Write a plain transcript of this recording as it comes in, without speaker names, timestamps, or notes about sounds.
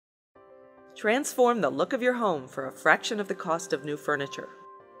Transform the look of your home for a fraction of the cost of new furniture.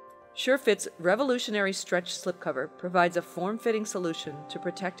 SureFit's revolutionary stretch slipcover provides a form-fitting solution to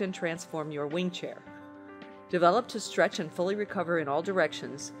protect and transform your wing chair. Developed to stretch and fully recover in all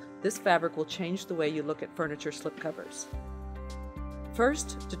directions, this fabric will change the way you look at furniture slipcovers.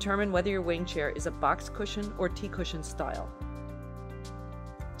 First, determine whether your wing chair is a box cushion or T-cushion style.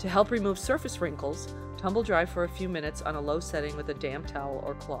 To help remove surface wrinkles, tumble dry for a few minutes on a low setting with a damp towel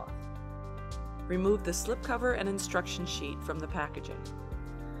or cloth. Remove the slipcover and instruction sheet from the packaging.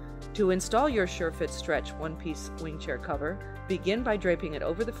 To install your SureFit Stretch one-piece wing chair cover, begin by draping it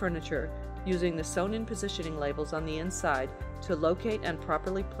over the furniture using the sewn-in positioning labels on the inside to locate and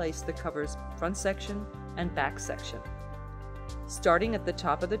properly place the cover's front section and back section. Starting at the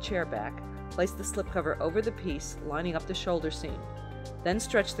top of the chair back, place the slipcover over the piece, lining up the shoulder seam. Then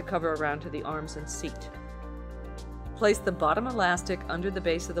stretch the cover around to the arms and seat. Place the bottom elastic under the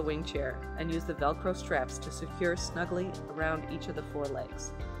base of the wing chair and use the Velcro straps to secure snugly around each of the four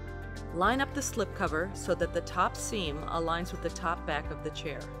legs. Line up the slipcover so that the top seam aligns with the top back of the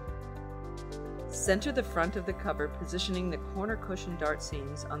chair. Center the front of the cover, positioning the corner cushion dart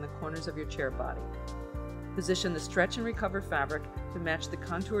seams on the corners of your chair body. Position the stretch and recover fabric to match the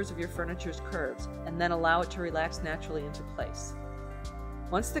contours of your furniture's curves, and then allow it to relax naturally into place.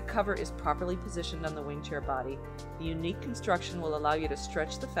 Once the cover is properly positioned on the wing chair body, the unique construction will allow you to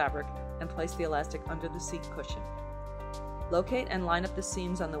stretch the fabric and place the elastic under the seat cushion. Locate and line up the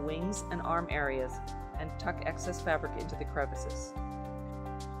seams on the wings and arm areas and tuck excess fabric into the crevices.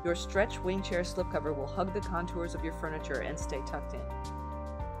 Your stretch wing chair slipcover will hug the contours of your furniture and stay tucked in.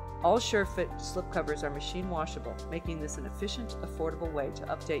 All SureFit slipcovers are machine washable, making this an efficient, affordable way to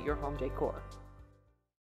update your home decor.